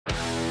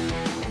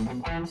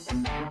Hello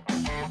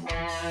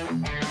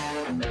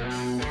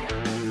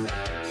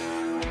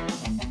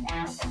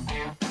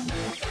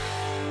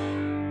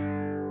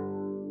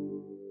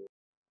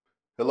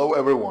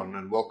everyone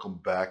and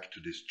welcome back to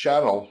this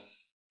channel.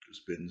 It's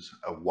been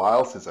a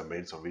while since I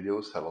made some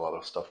videos, had a lot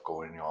of stuff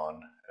going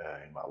on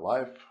in my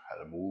life, had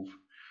a move.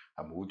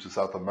 I moved to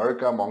South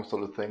America amongst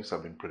other things,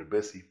 I've been pretty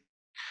busy.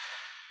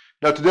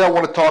 Now today I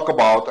want to talk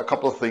about a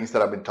couple of things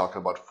that I've been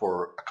talking about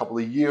for a couple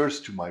of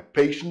years to my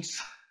patients,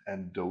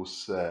 and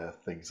those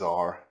things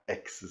are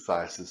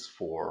exercises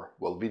for,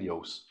 well,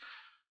 videos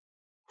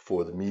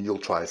for the medial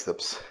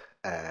triceps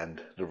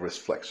and the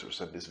wrist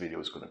flexors, and this video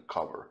is going to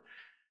cover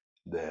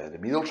the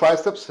medial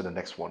triceps, and the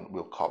next one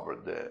will cover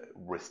the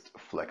wrist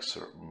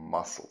flexor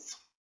muscles.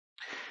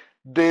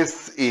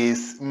 This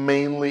is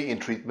mainly in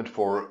treatment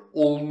for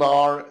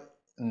ulnar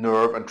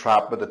nerve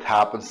entrapment that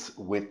happens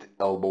with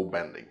elbow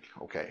bending.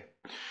 Okay,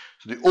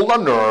 so the ulnar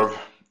nerve,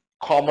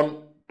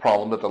 common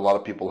problem that a lot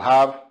of people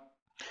have,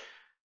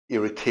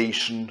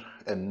 irritation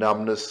and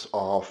numbness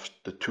of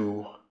the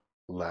two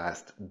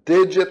last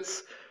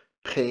digits,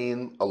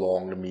 pain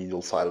along the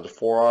medial side of the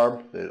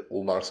forearm, the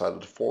ulnar side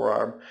of the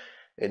forearm,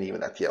 and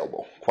even at the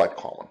elbow, quite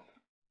common.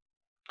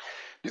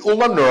 The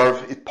ulnar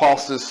nerve, it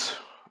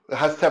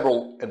has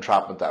several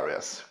entrapment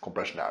areas,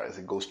 compression areas.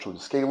 It goes through the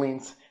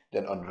scalenes,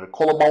 then under the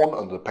collarbone,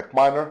 under the pec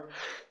minor,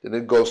 then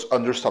it goes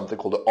under something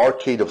called the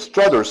arcade of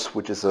Struthers,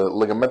 which is a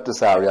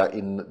ligamentous area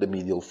in the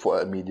medial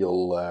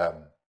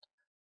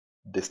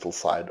distal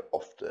side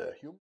of the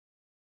humerus.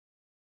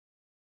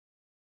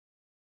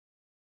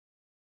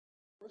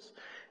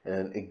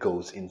 And it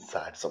goes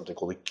inside something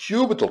called the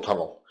cubital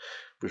tunnel,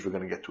 which we're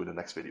going to get to in the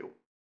next video.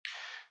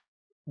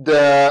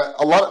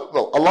 A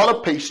lot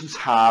of patients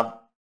have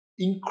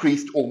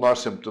increased ulnar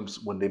symptoms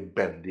when they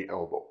bend the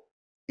elbow.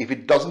 If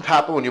it doesn't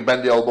happen when you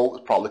bend the elbow,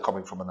 it's probably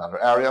coming from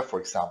another area, for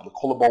example, the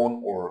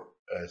collarbone or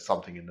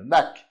something in the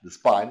neck, the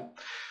spine.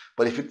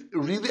 But if it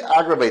really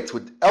aggravates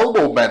with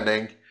elbow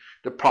bending,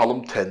 the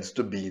problem tends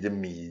to be the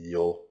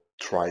medial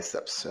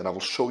triceps. And I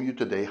will show you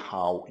today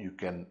how you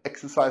can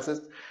exercise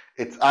it.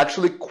 It's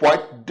actually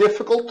quite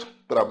difficult,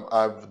 but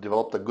I've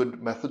developed a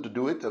good method to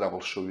do it, and I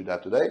will show you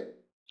that today.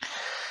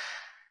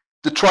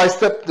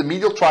 The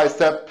medial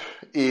tricep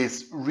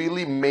is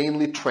really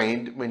mainly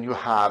trained when you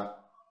have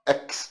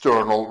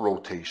external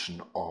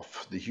rotation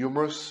of the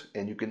humerus,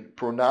 and you can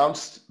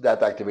pronounce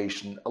that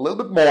activation a little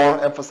bit more,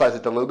 emphasize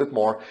it a little bit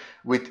more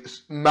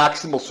with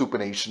maximal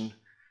supination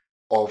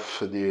of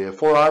the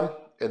forearm,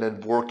 and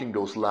then working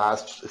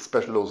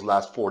especially those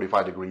last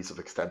 45 degrees of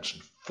extension,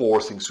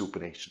 forcing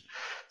supination.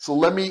 So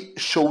let me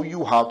show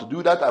you how to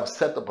do that. I've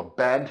set up a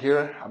band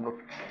here.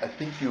 I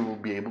think you will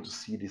be able to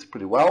see this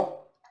pretty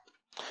well.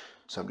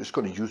 So I'm just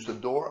going to use the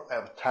door.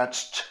 I've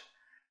attached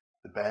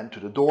the band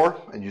to the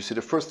door, and you see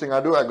the first thing I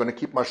do, I'm going to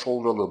keep my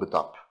shoulder a little bit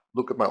up.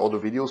 Look at my other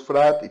videos for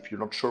that if you're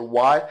not sure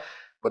why,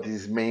 but it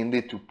is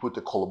mainly to put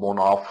the collarbone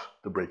off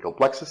the brachial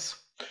plexus.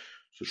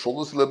 So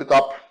shoulders a little bit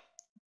up.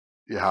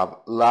 You have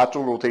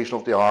lateral rotation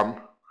of the arm.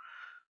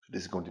 So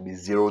this is going to be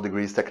 0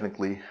 degrees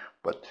technically,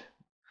 but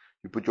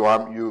you put your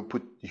arm, you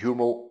put the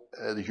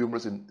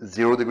humerus in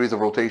 0 degrees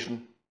of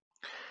rotation,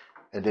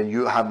 and then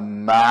you have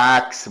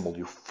maximal,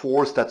 you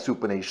force that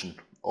supination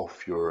of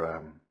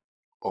your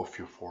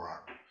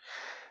forearm.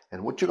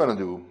 And what you're going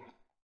to do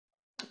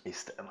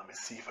is, let me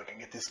see if I can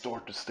get this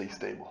door to stay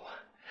stable.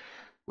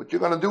 What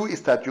you're going to do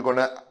is that you're going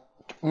to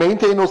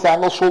maintain those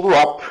angles, shoulder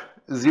up,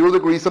 0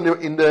 degrees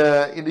in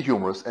the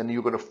humerus, and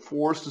you're going to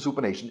force the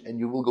supination, and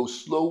you will go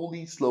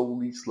slowly,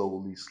 slowly,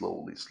 slowly,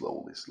 slowly,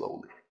 slowly,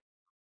 slowly.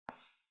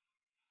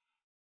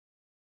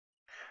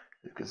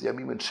 You can see I'm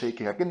even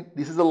shaking.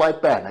 This is a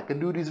light band. I can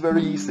do this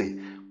very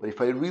easy. But if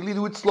I really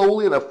do it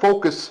slowly and I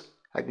focus,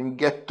 I can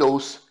get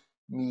those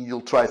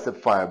medial tricep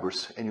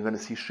fibers, and you're going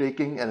to see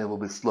shaking, and it will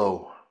be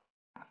slow.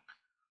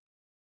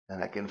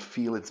 And I can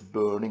feel it's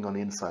burning on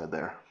the inside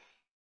there.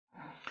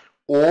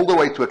 All the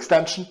way to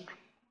extension.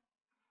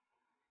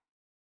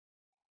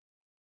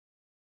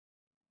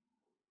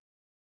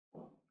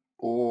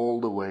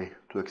 All the way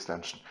to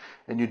extension.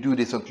 And you do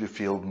this until you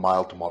feel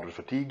mild to moderate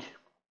fatigue,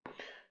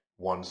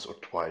 once or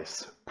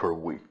twice per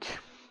week.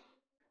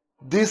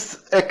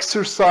 This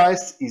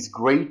exercise is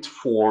great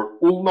for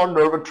ulnar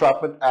nerve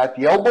entrapment at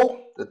the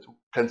elbow that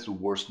tends to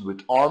worsen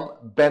with arm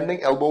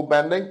bending, elbow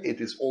bending. It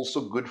is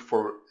also good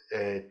for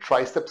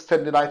triceps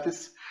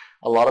tendinitis.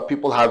 A lot of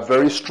people have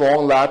very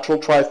strong lateral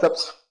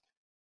triceps,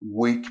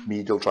 weak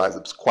medial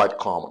triceps, quite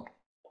common.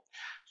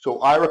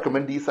 So I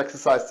recommend these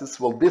exercises.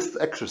 Well, this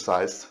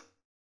exercise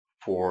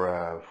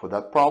for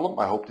that problem.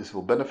 I hope this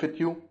will benefit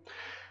you.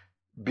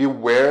 Be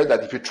aware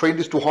that if you train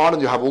this too hard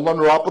and you have ulnar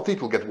neuropathy,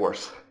 it will get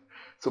worse.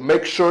 So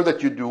make sure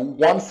that you do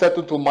 1 set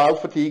until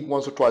mild fatigue,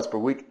 once or twice per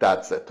week.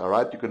 That's it, all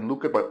right? You can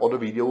look at my other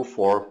video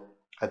for,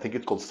 I think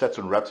it's called sets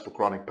and reps for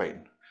chronic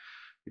pain,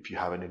 if you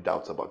have any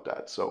doubts about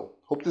that. So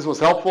hope this was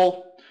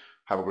helpful.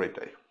 Have a great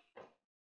day.